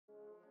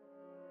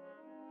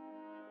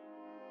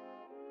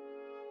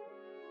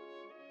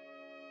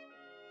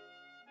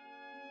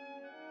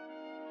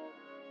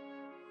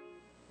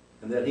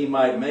and that he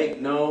might make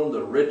known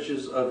the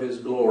riches of his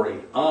glory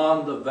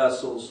on the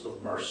vessels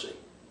of mercy.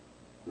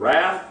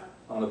 Wrath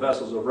on the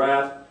vessels of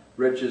wrath,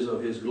 riches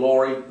of his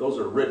glory. Those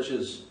are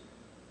riches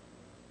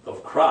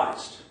of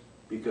Christ,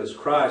 because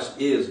Christ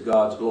is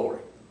God's glory.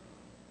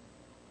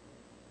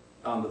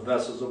 On the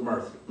vessels of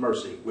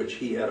mercy, which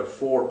he had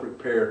afore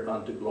prepared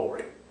unto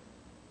glory.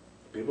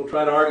 People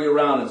try to argue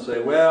around and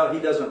say, well, he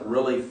doesn't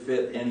really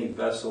fit any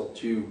vessel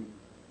to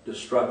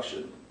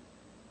destruction.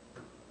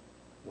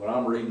 What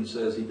I'm reading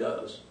says he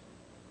does.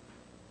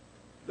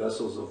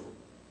 Vessels of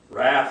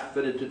wrath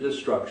fitted to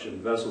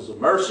destruction. Vessels of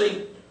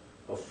mercy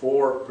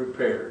afore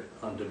prepared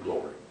unto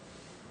glory.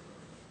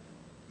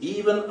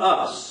 Even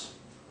us,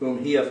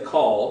 whom he hath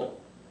called,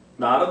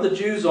 not of the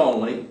Jews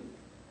only,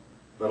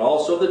 but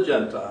also the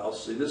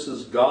Gentiles. See, this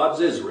is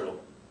God's Israel.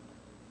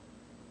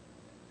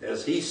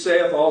 As he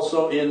saith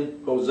also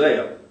in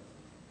Hosea,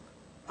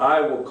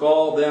 I will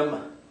call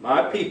them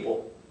my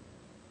people,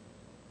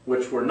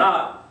 which were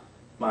not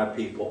my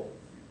people,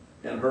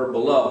 and her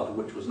beloved,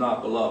 which was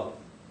not beloved.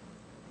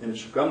 And it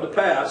shall come to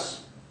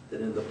pass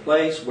that in the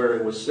place where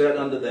it was said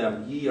unto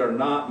them, ye are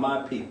not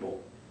my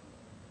people,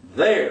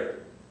 there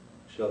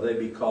shall they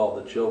be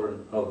called the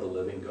children of the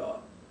living God.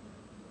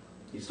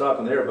 He's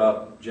talking there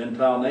about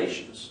Gentile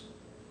nations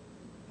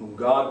whom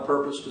God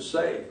purposed to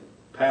save.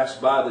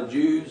 Passed by the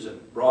Jews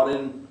and brought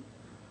in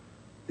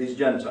these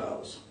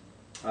Gentiles.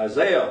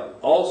 Isaiah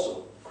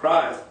also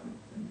crieth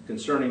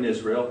concerning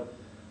Israel,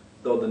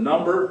 though the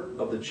number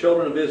of the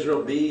children of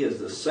Israel be as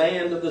the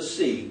sand of the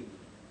sea,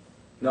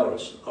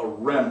 notice, a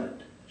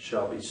remnant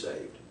shall be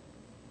saved.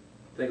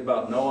 Think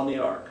about Noah and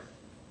the ark.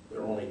 There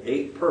are only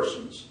 8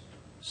 persons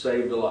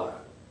saved alive.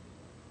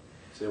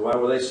 You say, why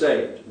were they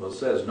saved? Well, it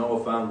says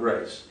Noah found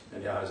grace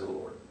in the eyes of the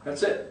Lord.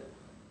 That's it.